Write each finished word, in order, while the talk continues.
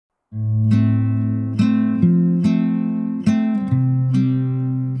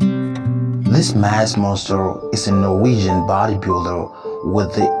This mass monster is a Norwegian bodybuilder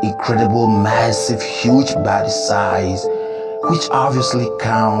with the incredible, massive, huge body size, which obviously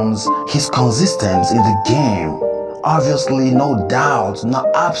counts his consistency in the game. Obviously, no doubt,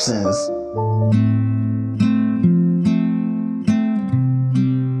 no absence.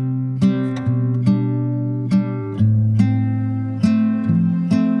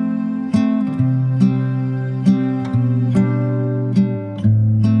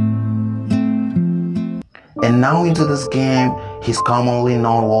 And now into this game, he's commonly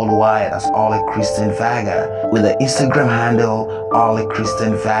known worldwide as Ole Kristian vaaga, with the Instagram handle Ole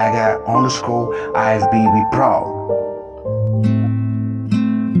Kristian vaaga _IFBB Pro.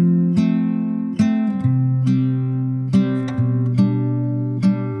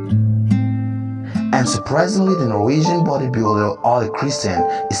 And surprisingly, the Norwegian bodybuilder Ole Kristian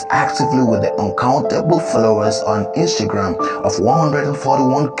is actively with the uncountable followers on Instagram of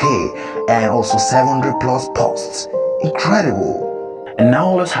 141k and also 700 plus posts. Incredible! And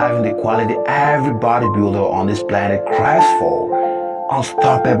now Ole's having the quality every bodybuilder on this planet craves for: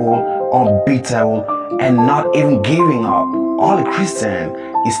 unstoppable, unbeatable, and not even giving up. Ole Kristian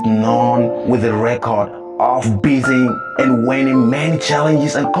is known with the record of beating and winning many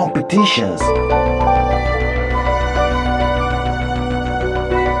challenges and competitions.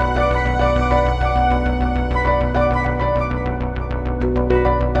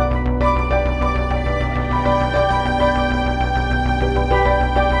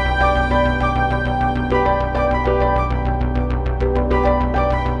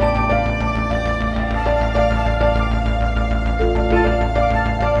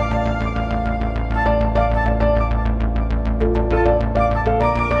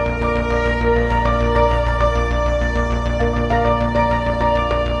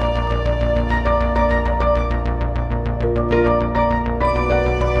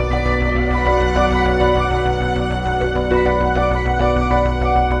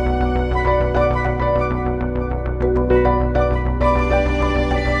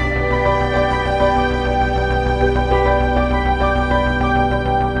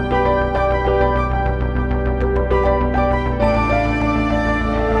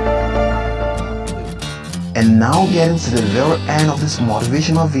 And now getting to the very end of this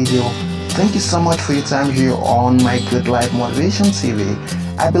motivational video. Thank you so much for your time here on MyGoodLifeMotivation TV.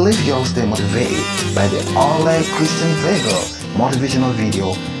 I believe you'll stay motivated by the Ole Kristian vaaga motivational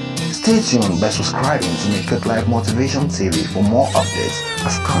video. Stay tuned by subscribing to MyGoodLifeMotivation TV for more updates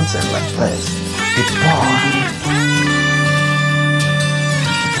of content like this. Goodbye.